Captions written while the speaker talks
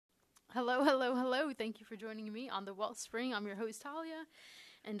Hello, hello, hello. Thank you for joining me on the Wellspring. I'm your host, Thalia,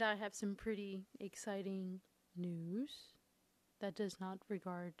 and I have some pretty exciting news that does not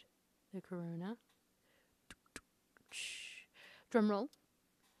regard the corona. Drum roll.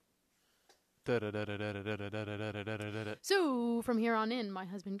 So, from here on in, my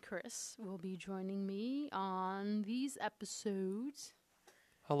husband Chris will be joining me on these episodes.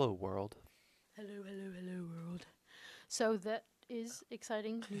 Hello, world. Hello, hello, hello, world. So, that is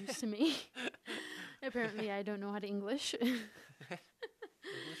exciting news to me. Apparently, I don't know how to English. English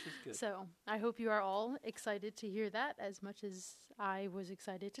is good. So, I hope you are all excited to hear that as much as I was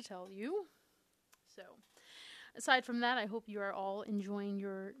excited to tell you. So, aside from that, I hope you are all enjoying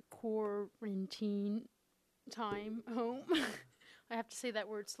your quarantine time home. I have to say that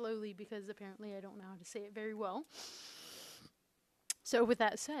word slowly because apparently I don't know how to say it very well. So, with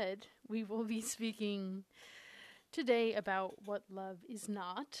that said, we will be speaking today about what love is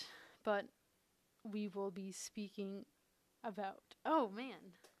not, but we will be speaking about. Oh,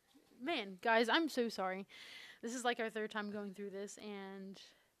 man, guys, I'm so sorry. This is like our third time going through this, and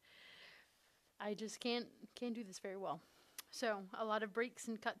I just can't do this very well. So a lot of breaks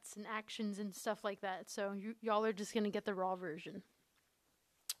and cuts and actions and stuff like that. So y'all are just gonna get the raw version.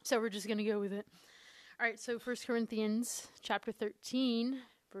 So we're just gonna go with it. All right. So 1 Corinthians chapter 13,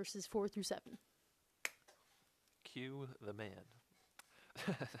 verses 4 through 7. Cue the man.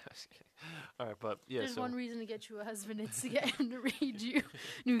 All right, but yeah. There's one reason to get you a husband. It's to get him to read you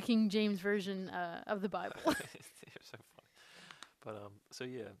New King James Version of the Bible. You're so funny. But so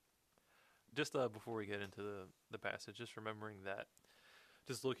yeah, just before we get into the passage, just remembering that,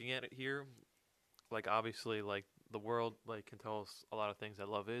 just looking at it here, like obviously, like the world like can tell us a lot of things that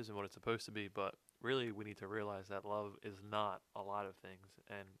love is and what it's supposed to be, but really we need to realize that love is not a lot of things,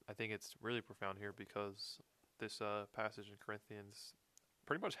 and I think it's really profound here because this passage in Corinthians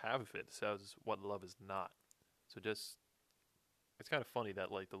pretty much half of it says what love is not. So just it's kind of funny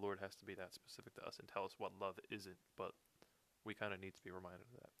that like the Lord has to be that specific to us and tell us what love isn't, but we kind of need to be reminded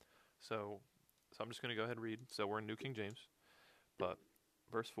of that. So I'm just going to go ahead and read. So we're in New King James, but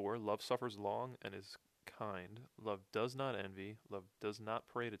verse 4, love suffers long and is kind. Love does not envy. Love does not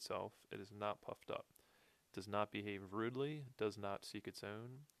parade itself. It is not puffed up. Does not behave rudely. Does not seek its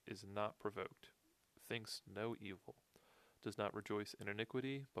own. Is not provoked. Thinks no evil. Does not rejoice in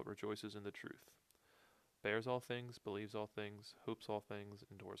iniquity, but rejoices in the truth. Bears all things, believes all things, hopes all things,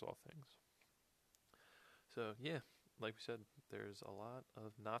 endures all things. So yeah, like we said, there's a lot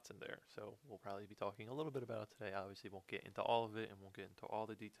of knots in there. So we'll probably be talking a little bit about it today. Obviously, won't get into all of it and won't get into all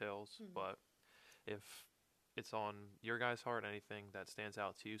the details. But if it's on your guys' heart, anything that stands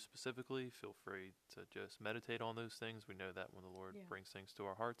out to you specifically, feel free to just meditate on those things. We know that when the Lord brings things to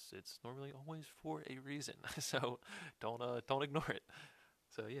our hearts, it's normally always for a reason. So don't ignore it.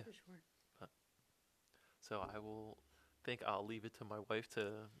 So yeah. For sure. So I'll leave it to my wife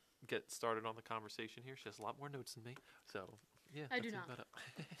to get started on the conversation here. She has a lot more notes than me. So yeah. I do not.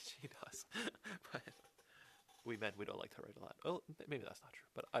 She does. But we don't like to write a lot. Well, maybe that's not true,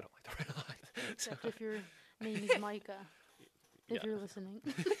 but I don't like to write a lot. Except if your name is Micah. If you're listening.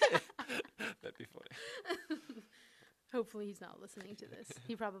 That'd be funny. Hopefully he's not listening to this.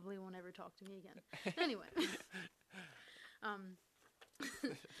 He probably won't ever talk to me again. Anyway.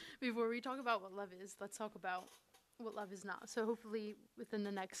 Before we talk about what love is, let's talk about what love is not. So hopefully within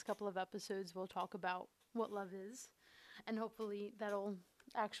the next couple of episodes we'll talk about what love is. And hopefully that'll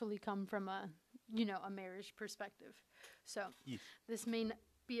actually come from a marriage perspective. So This may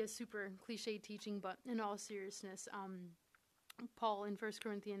be a super cliche teaching, but in all seriousness, Paul in 1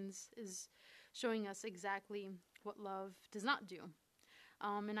 Corinthians is showing us exactly what love does not do.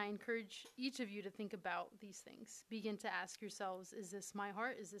 And I encourage each of you to think about these things. Begin to ask yourselves, is this my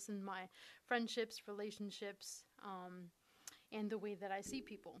heart? Is this in my friendships, relationships, and the way that I see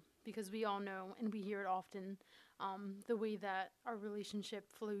people? Because we all know, and we hear it often, the way that our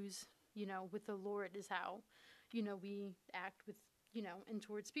relationship flows, with the Lord is how, we act with, and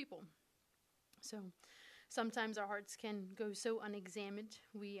towards people. So sometimes our hearts can go so unexamined.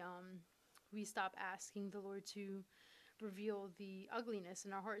 We stop asking the Lord to reveal the ugliness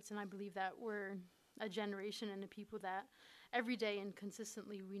in our hearts. And I believe that we're a generation and a people that every day and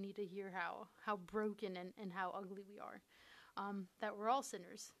consistently we need to hear how broken and how ugly we are, that we're all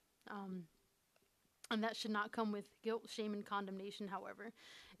sinners. And that should not come with guilt, shame, and condemnation, however.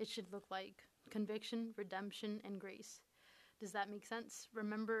 It should look like conviction, redemption, and grace. Does that make sense?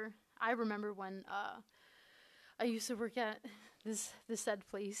 I remember when I used to work at this said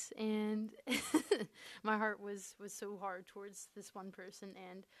place, and my heart was so hard towards this one person,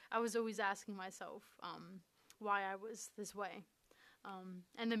 and I was always asking myself why I was this way.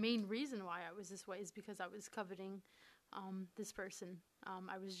 And the main reason why I was this way is because I was coveting this person.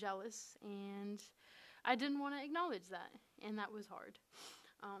 I was jealous, and I didn't want to acknowledge that, and that was hard.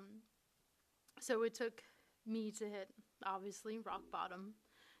 So it took me to hit, obviously, rock bottom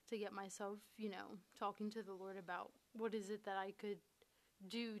to get myself, talking to the Lord about what is it that I could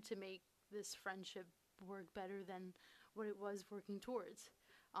do to make this friendship work better than what it was working towards.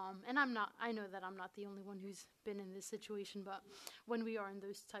 And I know that I'm not the only one who's been in this situation, but when we are in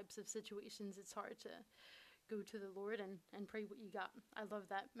those types of situations, it's hard to go to the Lord and pray what you got. I love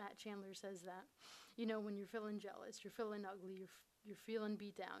that Matt Chandler says that, when you're feeling jealous, you're feeling ugly, you're feeling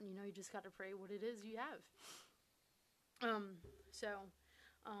beat down, you just got to pray what it is you have.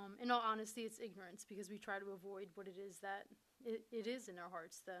 In all honesty, it's ignorance, because we try to avoid what it is that it is in our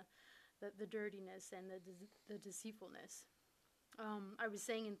hearts, the dirtiness and the deceitfulness. I was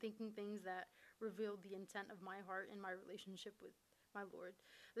saying and thinking things that revealed the intent of my heart and my relationship with my Lord.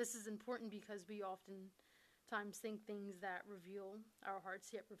 This is important because we oftentimes think things that reveal our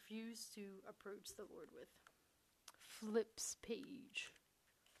hearts, yet refuse to approach the Lord with. Flips page.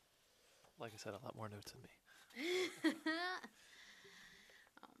 Like I said, a lot more notes than me.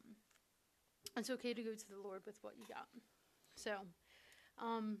 It's okay to go to the Lord with what you got. So,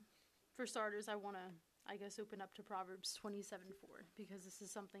 for starters, I want to, open up to Proverbs 27:4, because this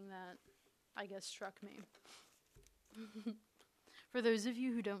is something that, struck me. For those of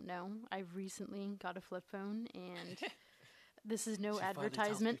you who don't know, I've recently got a flip phone, and this is no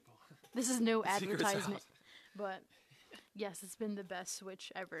advertisement. This is no advertisement, but yes, it's been the best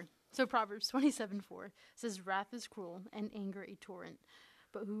switch ever. So Proverbs 27:4 says, "Wrath is cruel and anger a torrent,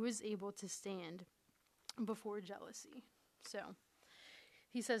 but who is able to stand before jealousy?" So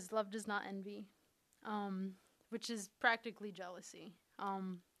he says, love does not envy, which is practically jealousy.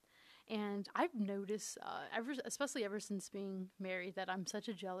 And I've noticed, especially ever since being married, that I'm such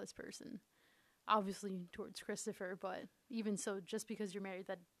a jealous person. Obviously towards Christopher, but even so, just because you're married,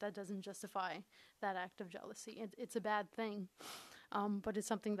 that doesn't justify that act of jealousy. It's a bad thing, but it's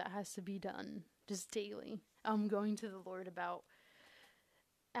something that has to be done just daily. Going to the Lord about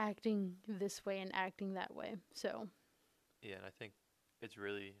acting this way and acting that way. So yeah, and I think it's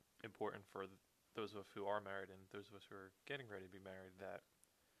really important for those of us who are married and those of us who are getting ready to be married, that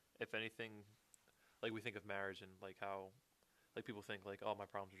if anything, like we think of marriage and like how, like people think like, oh, my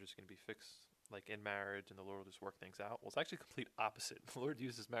problems are just going to be fixed like in marriage and the Lord will just work things out. Well, it's actually complete opposite. The Lord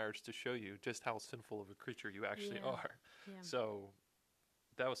uses marriage to show you just how sinful of a creature you actually are. Yeah. So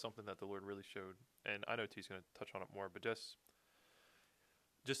that was something that the Lord really showed. And I know T's going to touch on it more, but just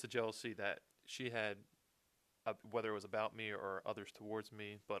the jealousy that she had, whether it was about me or others towards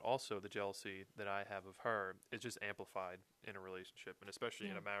me, but also the jealousy that I have of her is just amplified in a relationship, and especially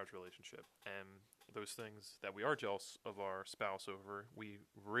in a marriage relationship. And those things that we are jealous of our spouse over, we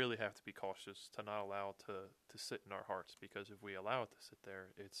really have to be cautious to not allow to sit in our hearts, because if we allow it to sit there,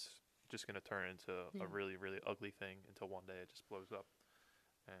 it's just going to turn into a really, really ugly thing until one day it just blows up.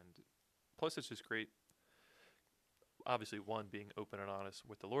 And plus, it's just great, obviously, one, being open and honest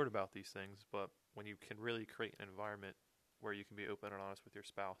with the Lord about these things, but when you can really create an environment where you can be open and honest with your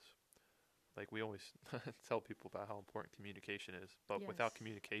spouse. Like we always tell people about how important communication is, but without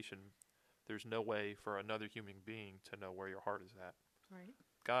communication, there's no way for another human being to know where your heart is at. Right.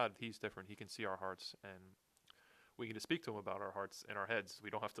 God, he's different. He can see our hearts, and we can just speak to him about our hearts in our heads. We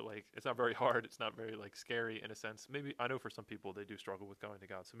don't have to it's not very hard. It's not very scary in a sense. Maybe, I know for some people they do struggle with going to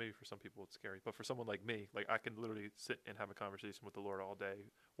God, so maybe for some people it's scary. But for someone like me, I can literally sit and have a conversation with the Lord all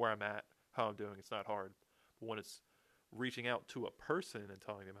day, where I'm at, how I'm doing. It's not hard. But when it's reaching out to a person and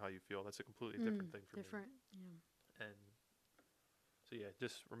telling them how you feel, that's a completely different thing for me. Yeah. And so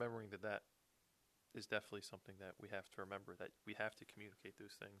just remembering that is definitely something that we have to remember, that we have to communicate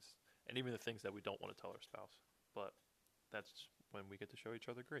those things, and even the things that we don't want to tell our spouse. But that's when we get to show each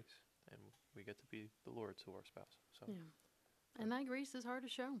other grace, and we get to be the Lord to our spouse. So and that grace is hard to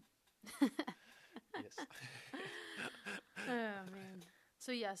show. Yes. Oh man.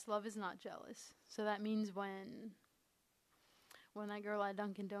 So yes, love is not jealous. So that means when that girl at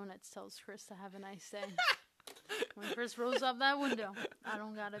Dunkin' Donuts tells Chris to have a nice day, when Chris rolls up that window, I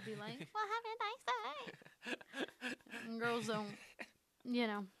don't gotta be like, well, have a nice day. And girls don't,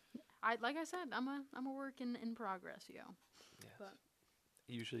 like I said, I'm a work in progress, yo. Yes. But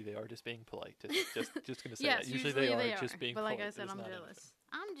usually they are just being polite. Just gonna say yes, that. Usually they are just being but polite. But like I said, I'm jealous.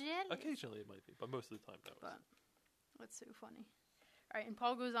 I'm jealous. Occasionally it might be, but most of the time no. But that's so funny. All right, and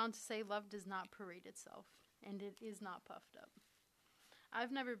Paul goes on to say, love does not parade itself, and it is not puffed up.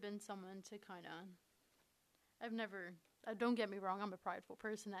 I've never been someone to don't get me wrong, I'm a prideful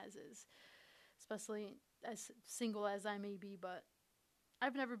person as is, especially as single as I may be, but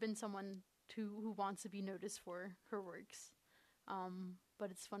I've never been someone who wants to be noticed for her works.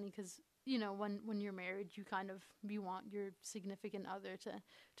 But it's funny because when you're married, you want your significant other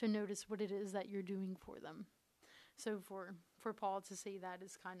to notice what it is that you're doing for them. So for Paul to say that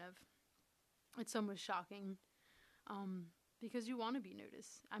is it's almost shocking, because you want to be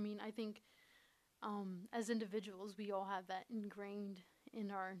noticed. I mean, I think as individuals, we all have that ingrained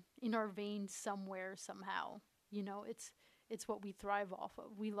in our veins somewhere somehow. It's what we thrive off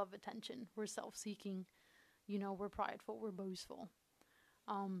of. We love attention. We're self-seeking. We're prideful. We're boastful.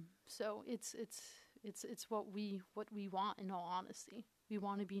 So it's what we want. In all honesty, we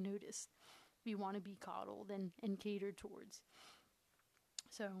want to be noticed. We want to be coddled and catered towards.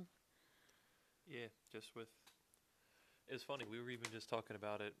 So Yeah, it's funny. We were even just talking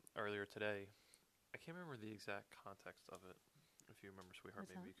about it earlier today. I can't remember the exact context of it. If you remember, sweetheart,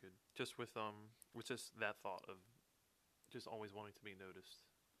 What's maybe you could just with just that thought of just always wanting to be noticed.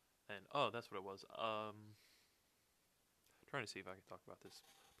 And that's what it was. Trying to see if I can talk about this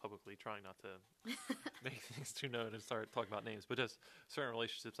publicly. Trying not to make things too known and start talking about names, but just certain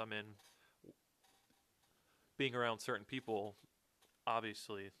relationships I'm in, being around certain people.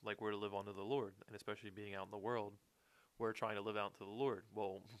 Obviously, like we're to live unto the Lord, and especially being out in the world, we're trying to live out to the Lord.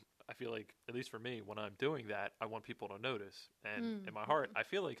 Well, I feel like, at least for me, when I'm doing that, I want people to notice. And in my heart, I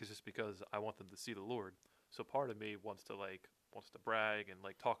feel like it's just because I want them to see the Lord. So part of me wants to brag and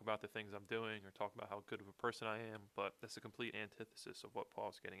talk about the things I'm doing or talk about how good of a person I am. But that's a complete antithesis of what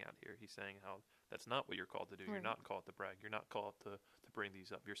Paul's getting at here. He's saying how that's not what you're called to do. Right. You're not called to brag. You're not called to bring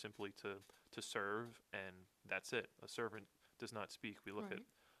these up. You're simply to serve, and that's it. A servant does not speak. We look at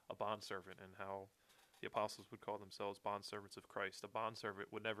a bondservant and how the apostles would call themselves bondservants of Christ. A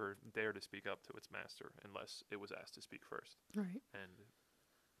bondservant would never dare to speak up to its master unless it was asked to speak first. Right. And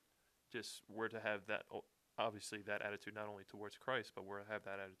just we're to have that, obviously, that attitude not only towards Christ, but we're to have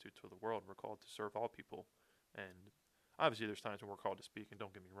that attitude to the world. We're called to serve all people. And obviously there's times when we're called to speak, and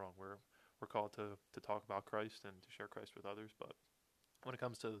don't get me wrong, we're called to talk about Christ and to share Christ with others. But when it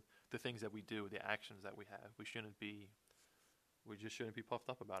comes to the things that we do, the actions that we have, we just shouldn't be puffed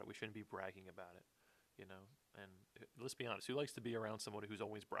up about it. We shouldn't be bragging about it, And let's be honest, who likes to be around somebody who's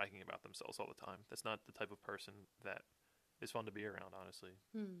always bragging about themselves all the time? That's not the type of person that is fun to be around, honestly.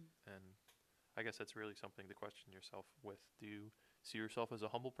 And I guess that's really something to question yourself with. Do you see yourself as a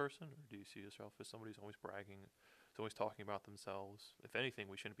humble person, or do you see yourself as somebody who's always bragging, who's always talking about themselves? If anything,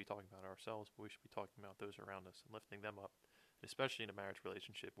 we shouldn't be talking about ourselves, but we should be talking about those around us and lifting them up. And especially in a marriage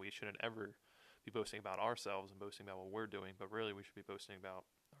relationship, we shouldn't ever be boasting about ourselves and boasting about what we're doing, but really we should be boasting about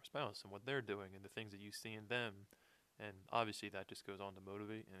our spouse and what they're doing and the things that you see in them. And obviously that just goes on to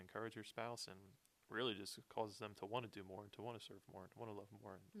motivate and encourage your spouse, and really just causes them to want to do more and to want to serve more and to want to love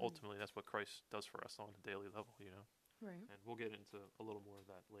more. And ultimately that's what Christ does for us on a daily level, Right. And we'll get into a little more of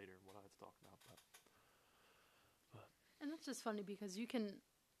that later, what I was talking about. But And that's just funny because you can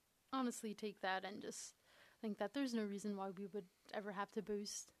honestly take that and just think that there's no reason why we would ever have to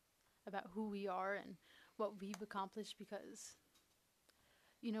boast about who we are and what we've accomplished, because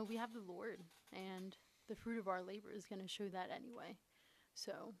we have the Lord, and the fruit of our labor is going to show that anyway.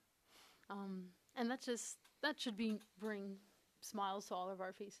 So and that should bring smiles to all of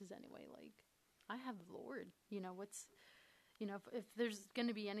our faces anyway. Like, I have the Lord. If there's going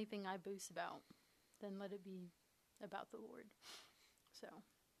to be anything I boast about, then let it be about the Lord. So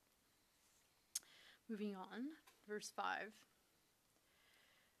moving on, verse 5.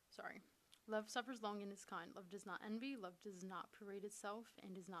 Sorry. Love suffers long and is kind. Love does not envy. Love does not parade itself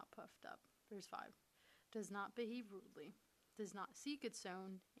and is not puffed up. Verse 5. Does not behave rudely. Does not seek its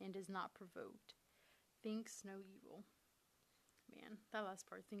own and is not provoked. Thinks no evil. Man, that last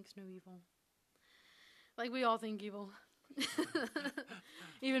part, thinks no evil. Like, we all think evil.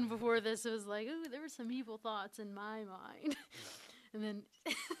 Even before this, it was like, ooh, there were some evil thoughts in my mind. And then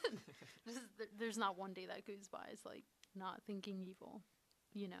there's not one day that goes by. It's like not thinking evil,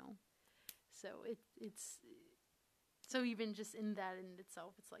 So it's so even just in that in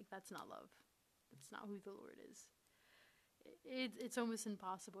itself, it's like, that's not love. That's not who the Lord is. It's almost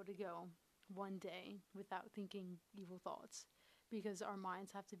impossible to go one day without thinking evil thoughts, because our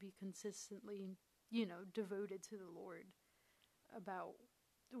minds have to be consistently, devoted to the Lord about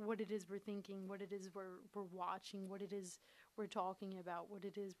what it is we're thinking, what it is we're watching, what it is we're talking about, what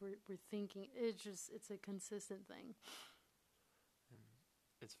it is we're thinking. It's a consistent thing.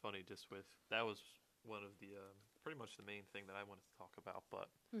 It's funny, just with, that was one of the, pretty much the main thing that I wanted to talk about, but,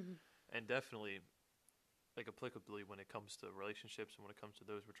 and definitely, applicably when it comes to relationships and when it comes to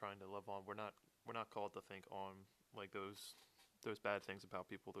those we're trying to love on, we're not called to think on, those bad things about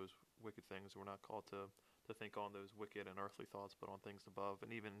people, those wicked things. We're not called to to think on those wicked and earthly thoughts, but on things above.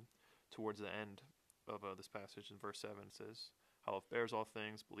 And even towards the end of this passage in verse 7, it says, how it bears all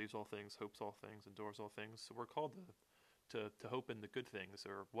things, believes all things, hopes all things, endures all things. So we're called to hope in the good things,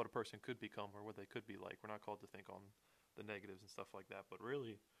 or what a person could become, or what they could be like. We're not called to think on the negatives and stuff like that. But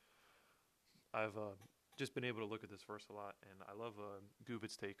really, I've just been able to look at this verse a lot, and I love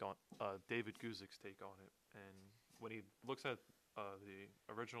David Guzik's take on it. And when he looks at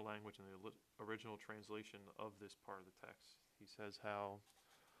the original language and the original translation of this part of the text, he says how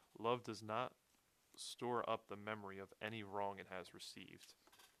love does not store up the memory of any wrong it has received.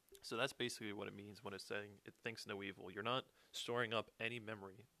 So that's basically what it means when it's saying it thinks no evil. You're not storing up any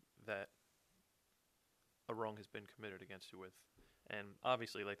memory that a wrong has been committed against you with. And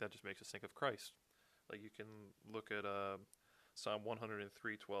obviously, like, that just makes us think of Christ. Like, you can look at Psalm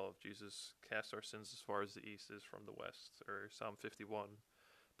 103:12, Jesus cast our sins as far as the east is from the west, or Psalm 51,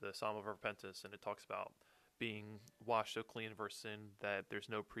 the Psalm of repentance, and it talks about being washed so clean of our sin that there's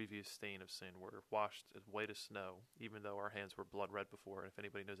no previous stain of sin. We're washed as white as snow, even though our hands were blood red before. And if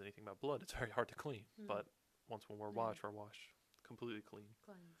anybody knows anything about blood, it's very hard to clean. But when we're washed completely clean.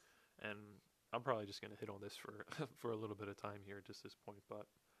 Cleanse. And I'm probably just going to hit on this for for a little bit of time here at just this point. But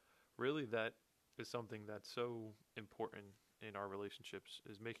really, that is something that's so important in our relationships,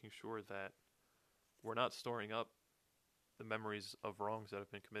 is making sure that we're not storing up the memories of wrongs that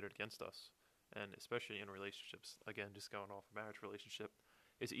have been committed against us. And especially in relationships, again, just going off a marriage relationship,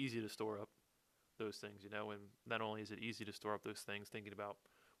 it's easy to store up those things, and not only is it easy to store up those things, thinking about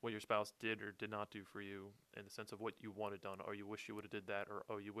what your spouse did or did not do for you, in the sense of what you wanted done, or you wish you would have did that, or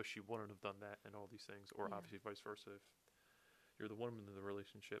oh, you wish you wouldn't have done that, and all these things, or obviously vice versa if you're the woman in the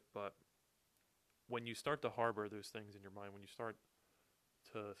relationship. But when you start to harbor those things in your mind, when you start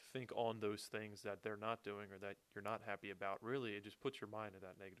to think on those things that they're not doing or that you're not happy about, really it just puts your mind in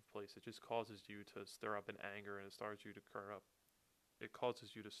that negative place. It just causes you to stir up in anger, and it starts you to it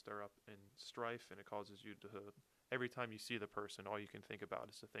causes you to stir up in strife, and it causes you to, every time you see the person, all you can think about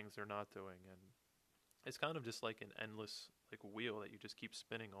is the things they're not doing. And it's kind of just like an endless wheel that you just keep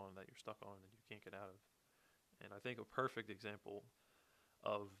spinning on, that you're stuck on, and you can't get out of. And I think a perfect example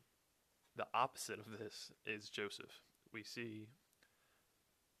of the opposite of this is Joseph. We see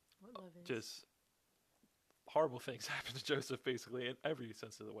just horrible things happen to Joseph, basically, in every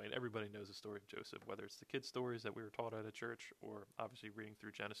sense of the way. And everybody knows the story of Joseph, whether it's the kids' stories that we were taught at a church, or obviously reading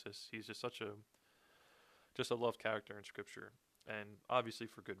through Genesis. He's just such a loved character in Scripture, and obviously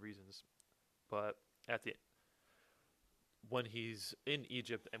for good reasons. But when he's in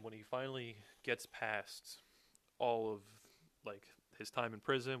Egypt, and when he finally gets past all of his time in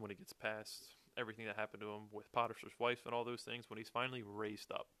prison, when he gets past everything that happened to him with Potiphar's wife and all those things, when he's finally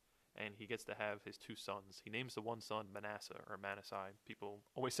raised up and he gets to have his two sons, he names the one son Manasseh, or Manasseh. People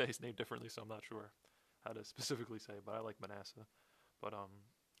always say his name differently, so I'm not sure how to specifically say it, but I like Manasseh. But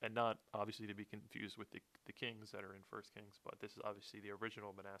and not obviously to be confused with the kings that are in First Kings, but this is obviously the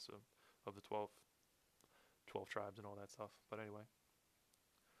original Manasseh of the 12 tribes and all that stuff. But anyway,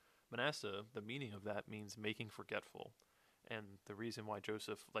 Manasseh, the meaning of that means making forgetful. And the reason why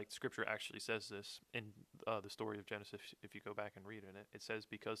Joseph, Scripture actually says this in the story of Genesis, if you go back and read it says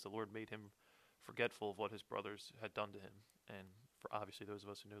because the Lord made him forgetful of what his brothers had done to him. And for obviously those of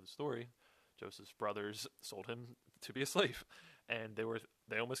us who know the story, Joseph's brothers sold him to be a slave, and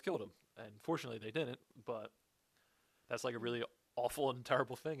they almost killed him. And fortunately they didn't, but that's a really awful and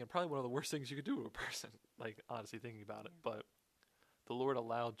terrible thing, and probably one of the worst things you could do to a person, honestly thinking about it. But the Lord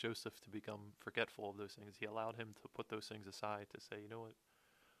allowed Joseph to become forgetful of those things. He allowed him to put those things aside, to say, you know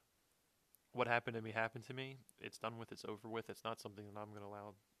what happened to me, it's done with, it's over with. It's not something that I'm going to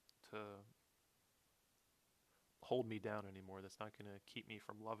allow to hold me down anymore. That's not going to keep me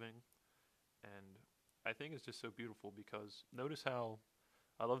from loving. And I think it's just so beautiful, because notice how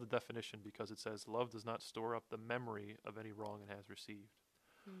I love the definition, because it says love does not store up the memory of any wrong it has received.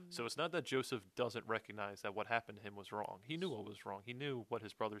 So it's not that Joseph doesn't recognize that what happened to him was wrong. He knew what was wrong. He knew what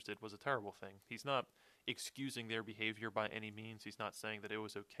his brothers did was a terrible thing. He's not excusing their behavior by any means. He's not saying that it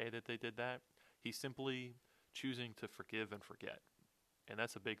was okay that they did that. He's simply choosing to forgive and forget. And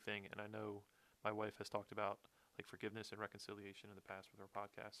that's a big thing. And I know my wife has talked about forgiveness and reconciliation in the past with our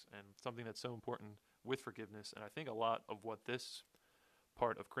podcasts, and something that's so important with forgiveness. And I think a lot of what this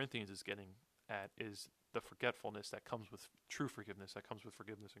part of Corinthians is getting at is the forgetfulness that comes with true forgiveness, that comes with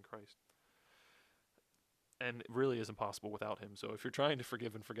forgiveness in Christ. And it really is impossible without him. So if you're trying to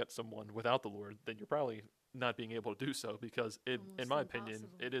forgive and forget someone without the Lord, then you're probably not being able to do so, because in my opinion,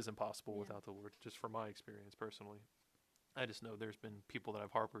 it is impossible without the Lord, just from my experience personally. I just know there's been people that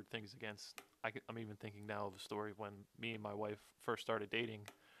I've harbored things against. I'm even thinking now of a story when me and my wife first started dating.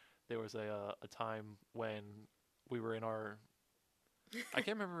 there was a time when we were in our, I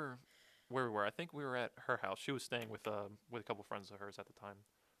can't remember where we were. I think we were at her house. She was staying with a couple friends of hers at the time,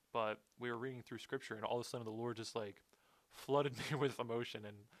 but we were reading through scripture, and all of a sudden the Lord just like flooded me with emotion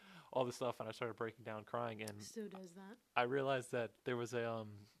and all this stuff, and I started breaking down, crying, and Still does that. I realized that there was a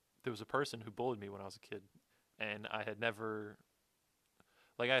person who bullied me when I was a kid, and I had never,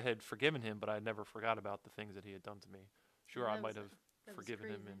 like, I had forgiven him, but I had never forgot about the things that he had done to me. Sure, Yeah, I that might was have that was forgiven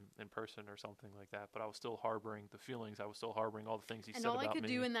him crazy. in person or something like that, but I was still harboring the feelings. I was still harboring all the things he And said all I about could me.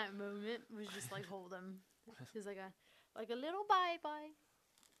 do in that moment was just like hold him. It was like a little bye bye.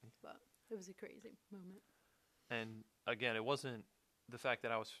 But it was a crazy moment. And again, it wasn't the fact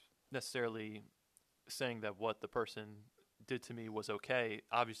that I was necessarily saying that what the person did to me was okay.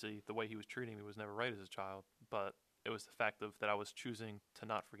 Obviously, the way he was treating me was never right as a child, but it was the fact of that I was choosing to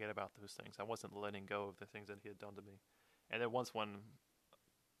not forget about those things. I wasn't letting go of the things that he had done to me. And then once when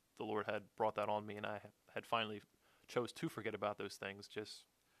the Lord had brought that on me and I had finally chose to forget about those things, just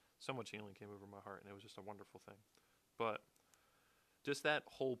so much healing came over my heart, and it was just a wonderful thing. But just that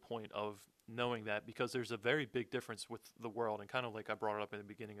whole point of knowing that, because there's a very big difference with the world, and kind of like I brought it up in the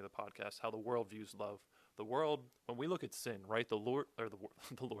beginning of the podcast, how the world views love. The world, when we look at sin, right? The Lord, or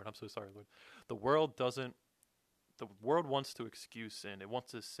the Lord. I'm so sorry, Lord. The world doesn't. The world wants to excuse sin. It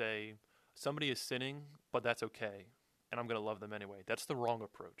wants to say somebody is sinning, but that's okay, and I'm going to love them anyway. That's the wrong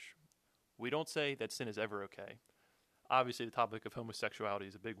approach. We don't say that sin is ever okay. Obviously, the topic of homosexuality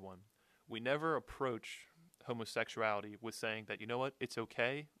is a big one. We never approach homosexuality with saying that, you know what, it's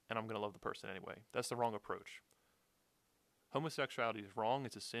okay, and I'm going to love the person anyway. That's the wrong approach. Homosexuality is wrong.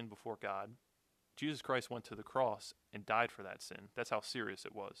 It's a sin before God. Jesus Christ went to the cross and died for that sin. That's how serious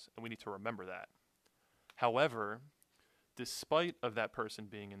it was, and we need to remember that. However, despite of that person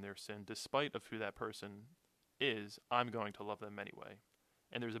being in their sin, despite of who that person is, I'm going to love them anyway.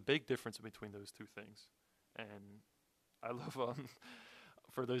 And there's a big difference between those two things. And I love,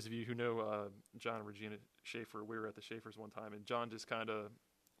 for those of you who know John and Regina Schaefer, we were at the Schaefers one time, and John just kind of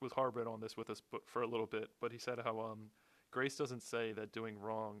was harboring on this with us for a little bit. But he said how grace doesn't say that doing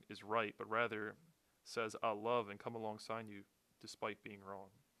wrong is right, but rather says, I'll love and come alongside you despite being wrong.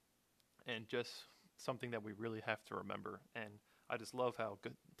 And just something that we really have to remember. And I just love how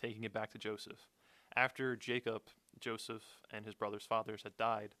good, taking it back to Joseph. After Joseph and his brother's fathers had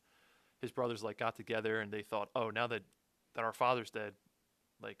died, his brothers like got together and they thought, oh, now that our father's dead,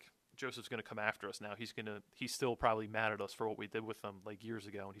 like Joseph's gonna come after us now. He's still probably mad at us for what we did with him like years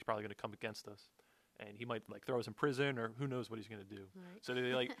ago, and he's probably gonna come against us. And he might like throw us in prison, or who knows what he's gonna do. Right. So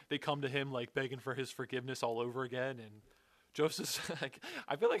they come to him like begging for his forgiveness all over again, and Joseph's like,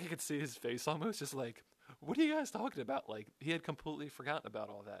 I feel like I could see his face almost just like, what are you guys talking about? Like he had completely forgotten about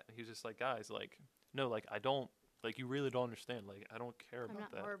all that. And he was just like, guys, like, no, like I don't, like you really don't understand. Like I don't care I'm about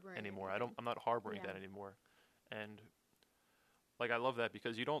not that harboring anymore. anything. I'm not harboring Yeah. that anymore. And like I love that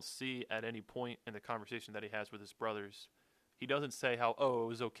because you don't see at any point in the conversation that he has with his brothers, he doesn't say how, oh, it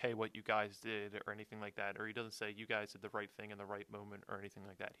was okay what you guys did or anything like that, or he doesn't say you guys did the right thing in the right moment or anything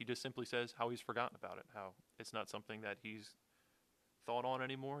like that. He just simply says how he's forgotten about it, how it's not something that he's thought on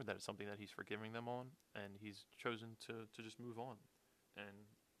anymore, that it's something that he's forgiving them on, and he's chosen to just move on. And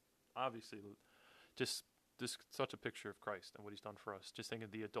obviously, just this such a picture of Christ and what he's done for us. Just think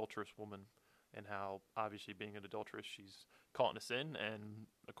of the adulterous woman and how obviously being an adulteress, she's caught in a sin, and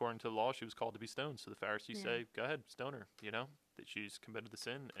according to the law, she was called to be stoned. So the Pharisees Yeah. say, go ahead, stone her, you know, that she's committed the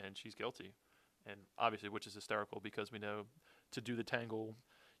sin and she's guilty. And obviously, which is hysterical because we know to do the tangle,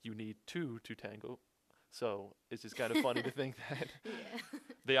 you need two to tangle. So it's just kind of funny to think that Yeah.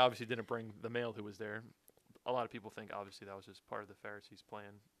 they obviously didn't bring the male who was there. A lot of people think obviously that was just part of the Pharisees'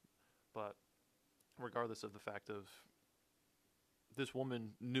 plan. But regardless of the fact of this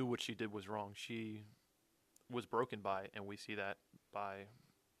woman knew what she did was wrong, she was broken by it, and we see that by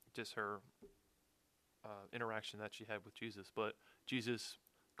just her interaction that she had with Jesus. But Jesus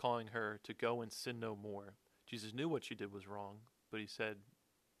calling her to go and sin no more. Jesus knew what she did was wrong, but he said,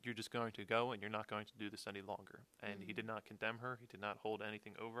 you're just going to go and you're not going to do this any longer. And he did not condemn her. He did not hold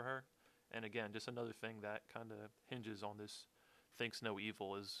anything over her. And again, just another thing that kind of hinges on this thinks no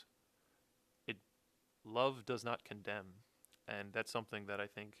evil is it love does not condemn. And that's something that I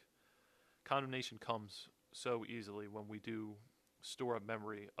think condemnation comes so easily when we do store up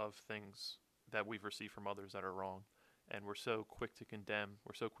memory of things that we've received from others that are wrong. And we're so quick to condemn.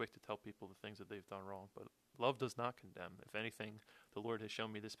 We're so quick to tell people the things that they've done wrong. But love does not condemn. If anything, the Lord has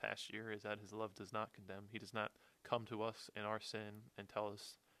shown me this past year is that his love does not condemn. He does not come to us in our sin and tell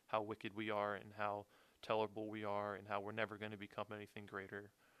us how wicked we are and how terrible we are and how we're never going to become anything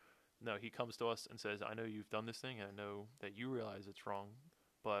greater. No, he comes to us and says, I know you've done this thing and I know that you realize it's wrong,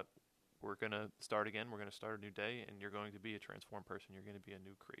 but we're going to start again. We're going to start a new day, and you're going to be a transformed person. You're going to be a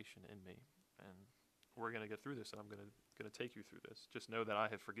new creation in me. And we're going to get through this, and I'm going to take you through this. Just know that I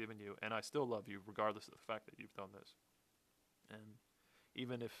have forgiven you, and I still love you regardless of the fact that you've done this. And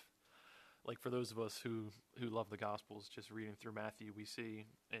even if, like for those of us who love the Gospels, just reading through Matthew, we see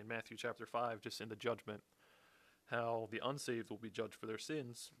in Matthew chapter 5, just in the judgment, how the unsaved will be judged for their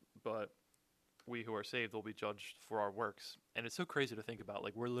sins, but we who are saved will be judged for our works. And it's so crazy to think about.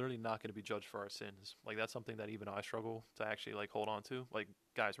 Like, we're literally not going to be judged for our sins. Like, that's something that even I struggle to actually, like, hold on to. Like,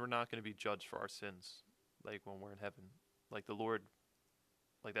 guys, we're not going to be judged for our sins, like, when we're in heaven. Like, the Lord,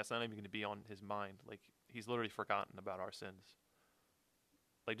 like, that's not even going to be on his mind. Like, he's literally forgotten about our sins.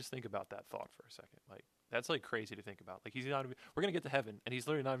 Like, just think about that thought for a second. Like, that's, like, crazy to think about. Like, he's not, we're going to get to heaven, and he's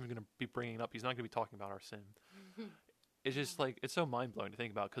literally not even going to be bringing it up. He's not going to be talking about our sin. It's just, like, it's so mind-blowing to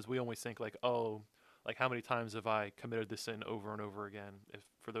think about, because we always think, like, oh, like, how many times have I committed this sin over and over again, if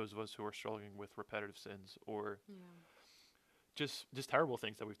for those of us who are struggling with repetitive sins, or just terrible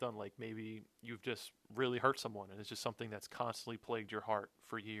things that we've done. Like, maybe you've just really hurt someone, and it's just something that's constantly plagued your heart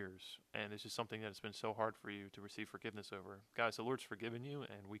for years, and it's just something that has been so hard for you to receive forgiveness over. Guys, the Lord's forgiven you,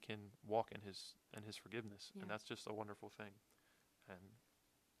 and we can walk in his forgiveness, and that's just a wonderful thing. And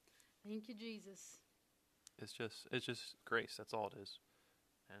thank you, Jesus. It's just grace. That's all it is.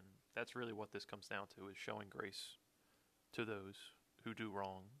 And that's really what this comes down to, is showing grace to those who do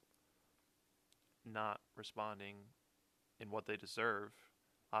wrong, not responding in what they deserve.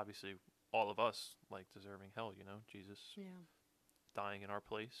 Obviously, all of us, like, deserving hell, Jesus dying in our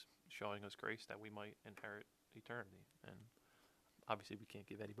place, showing us grace that we might inherit eternity. And obviously we can't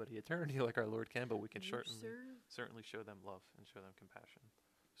give anybody eternity like our Lord can, but we can certainly show them love and show them compassion.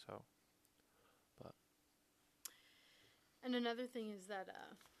 So, but. And another thing is that,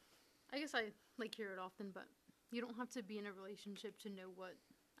 I guess I, like, hear it often, but you don't have to be in a relationship to know what,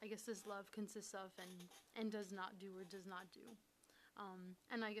 I guess, this love consists of and does not do or does not do.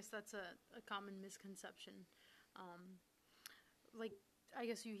 And I guess that's a common misconception. Like, I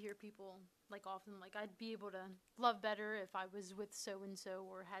guess you hear people, like, often, like, I'd be able to love better if I was with so-and-so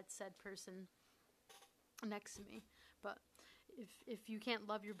or had said person next to me. But if you can't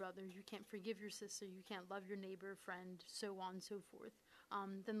love your brother, you can't forgive your sister, you can't love your neighbor, friend, so on and so forth,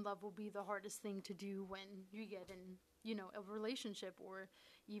 then love will be the hardest thing to do when you get in, a relationship, or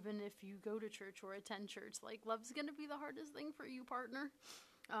even if you go to church or attend church. Like, love's going to be the hardest thing for you, partner.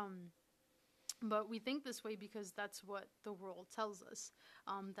 But we think this way because that's what the world tells us,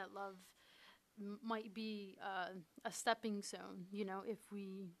 that love might be a stepping stone, if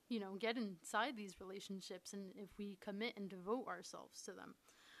we, get inside these relationships and if we commit and devote ourselves to them.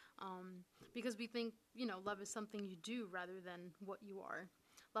 Because we think, love is something you do rather than what you are.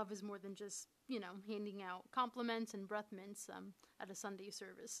 Love is more than just, handing out compliments and breath mints at a Sunday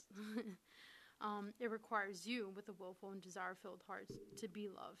service. It requires you with a willful and desire-filled heart to be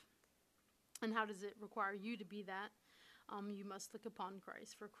love. And how does it require you to be that? You must look upon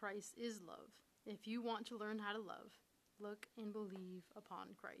Christ, for Christ is love. If you want to learn how to love, look and believe upon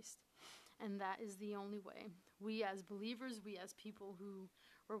Christ. And that is the only way. We as believers, we as people who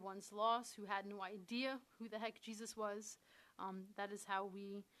were once lost, who had no idea who the heck Jesus was, that is how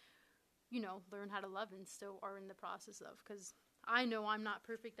we, learn how to love and still are in the process of. Because I know I'm not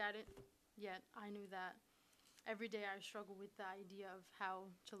perfect at it, yet I know that every day I struggle with the idea of how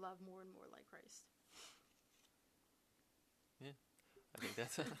to love more and more like Christ. Yeah, I think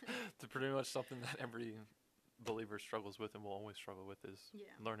that's pretty much something that every believer struggles with and will always struggle with, is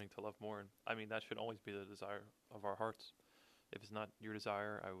learning to love more. And I mean, that should always be the desire of our hearts. If it's not your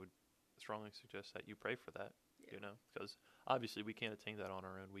desire, I would strongly suggest that you pray for that, because obviously we can't attain that on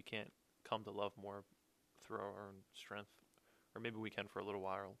our own. We can't come to love more through our own strength, or maybe we can for a little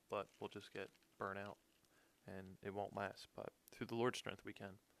while, but we'll just get burnt out and it won't last. But through the Lord's strength, we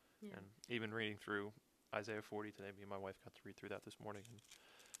can. Yeah. And even reading through Isaiah 40 today, me and my wife got to read through that this morning, and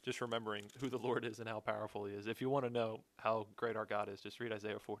just remembering who the Lord is and how powerful he is. If you want to know how great our God is, just read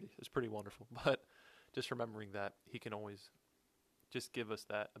Isaiah 40. It's pretty wonderful. But just remembering that he can always just give us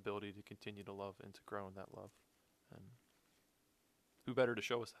that ability to continue to love and to grow in that love. And who better to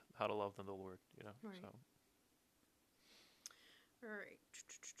show us how to love than the Lord, Right. So. All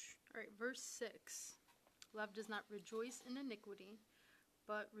right, verse 6. Love does not rejoice in iniquity,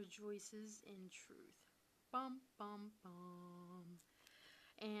 but rejoices in truth. Bum, bum, bum.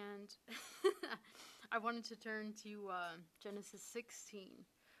 And I wanted to turn to Genesis 16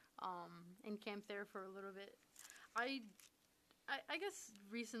 and camp there for a little bit. I guess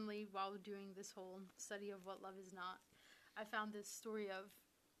recently, while doing this whole study of what love is not, I found this story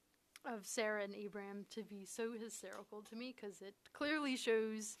of Sarah and Abraham to be so hysterical to me, because it clearly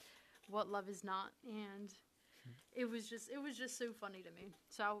shows what love is not, and it was just so funny to me.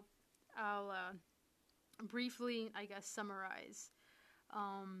 So I'll briefly, I guess, summarize,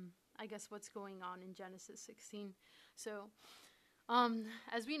 I guess, what's going on in Genesis 16. So,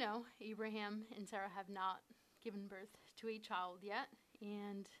 as we know, Abraham and Sarah have not given birth to a child yet,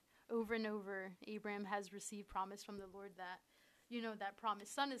 and over, Abraham has received promise from the Lord that, that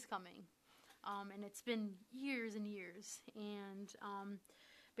promised son is coming. And it's been years and years, and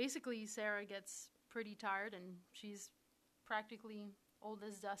basically Sarah gets pretty tired, and she's practically old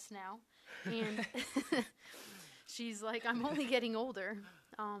as dust now, and she's like, I'm only getting older.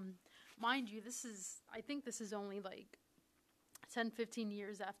 Mind you, I think this is only like 10-15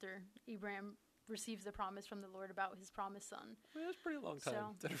 years after Abraham receives the promise from the Lord about his promised son. Well, that's a pretty long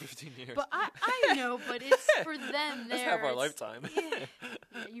time, 10 or 15 years. But I know, but it's for them there. That's half our lifetime. Yeah,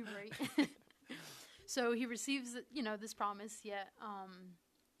 you're right. So he receives, this promise, yet,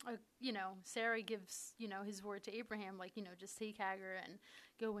 Sarah gives, his word to Abraham, like, just take Hagar and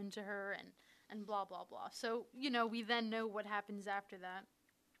go into her and blah, blah, blah. So, we then know what happens after that.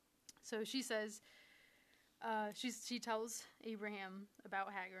 So she says, she tells Abraham about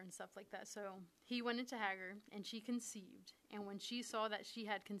Hagar and stuff like that. So he went into Hagar, and she conceived. And when she saw that she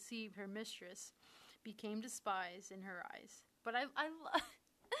had conceived, her mistress became despised in her eyes. But I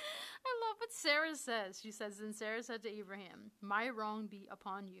love what Sarah says. She says, then Sarah said to Abraham, my wrong be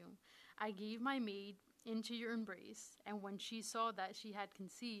upon you. I gave my maid into your embrace, and when she saw that she had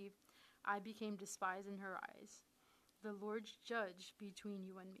conceived, I became despised in her eyes. The Lord judge between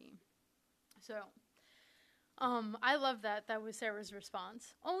you and me. So, I love that. That was Sarah's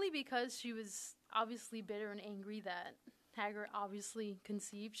response. Only because she was obviously bitter and angry that Hagar obviously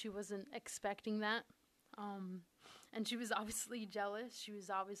conceived. She wasn't expecting that. And she was obviously jealous. She was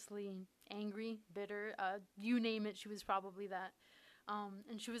obviously angry, bitter. You name it, she was probably that.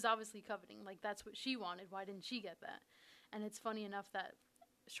 And she was obviously coveting. Like, that's what she wanted. Why didn't she get that? And it's funny enough that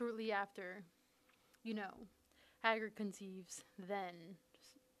shortly after, Hagar conceives, then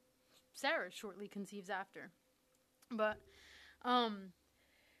Sarah shortly conceives after. But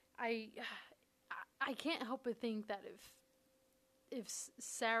I can't help but think that if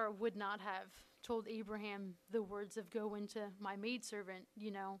Sarah would not have told Abraham the words of go into my maidservant,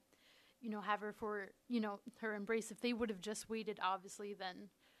 have her for, her embrace, if they would have just waited, obviously, then,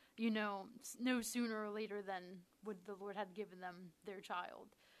 no sooner or later than would the Lord had given them their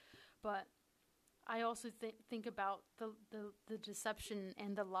child. But I also think about the deception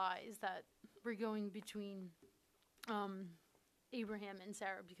and the lies that were going between Abraham and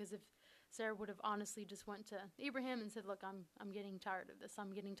Sarah, because if Sarah would have honestly just went to Abraham and said, look, I'm getting tired of this.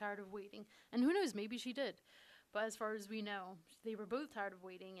 I'm getting tired of waiting. And who knows, maybe she did. But as far as we know, they were both tired of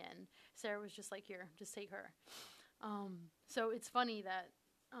waiting, and Sarah was just like, here, just take her. So it's funny that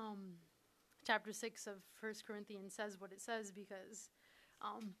chapter 6 of 1 Corinthians says what it says, because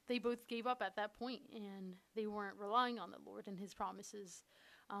they both gave up at that point, and they weren't relying on the Lord and his promises.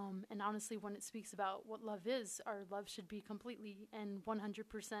 And honestly, when it speaks about what love is, our love should be completely and 100%,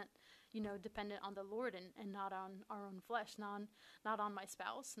 dependent on the Lord and not on our own flesh, not on my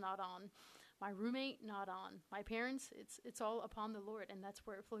spouse, not on my roommate, not on my parents. It's all upon the Lord, and that's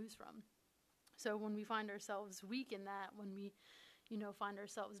where it flows from. So when we find ourselves weak in that, when we, find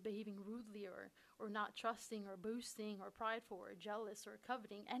ourselves behaving rudely or not trusting or boasting or prideful or jealous or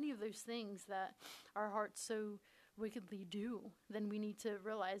coveting, any of those things that our hearts so wickedly do, then we need to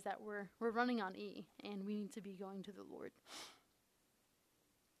realize that we're running on E, and we need to be going to the Lord.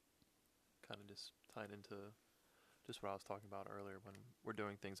 Kind of just tied into just what I was talking about earlier. When we're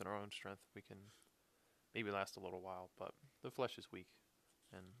doing things in our own strength, we can maybe last a little while, but the flesh is weak,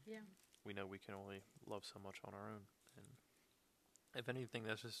 and we know we can only love so much on our own. And if anything,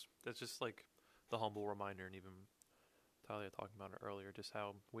 that's just like the humble reminder, and even Thalia talking about it earlier, just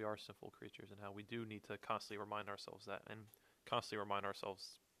how we are sinful creatures and how we do need to constantly remind ourselves that, and constantly remind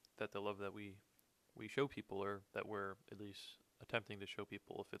ourselves that the love that we show people, or that we're at least attempting to show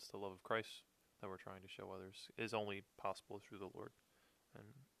people, if it's the love of Christ that we're trying to show others, is only possible through the Lord. And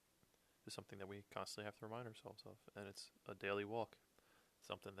it's something that we constantly have to remind ourselves of, and it's a daily walk.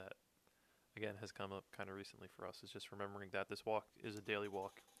 Something that, again, has come up kind of recently for us, is just remembering that this walk is a daily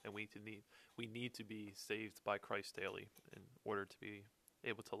walk, and we need to be saved by Christ daily in order to be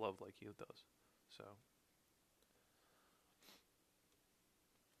able to love like he does. So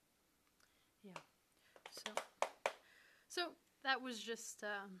that was just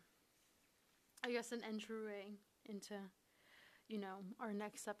I guess an entryway into our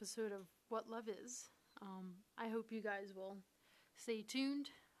next episode of What Love Is. I hope you guys will stay tuned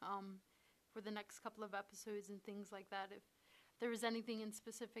for the next couple of episodes and things like that. If there is anything in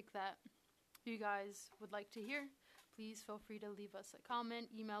specific that you guys would like to hear, please feel free to leave us a comment,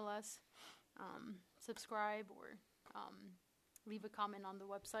 email us, subscribe, or leave a comment on the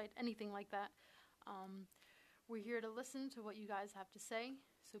website, anything like that. We're here to listen to what you guys have to say,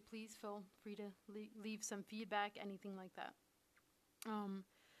 so please feel free to leave some feedback, anything like that.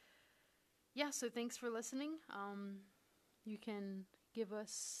 Yeah, so thanks for listening. You can give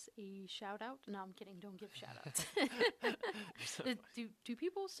us a shout out. No, I'm kidding. Don't give shout outs. do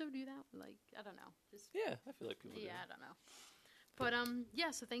people still do that? Like, I don't know. Yeah, I feel like people do. Yeah, I don't know. But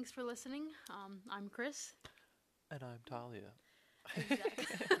yeah, so thanks for listening. I'm Chris. And I'm Thalia. Exactly.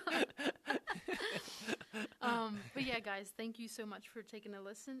 But yeah, guys, thank you so much for taking a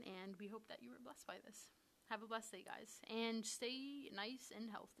listen, and we hope that you were blessed by this. Have a blessed day, guys, and stay nice and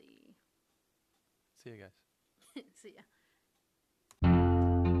healthy. See you guys. See ya.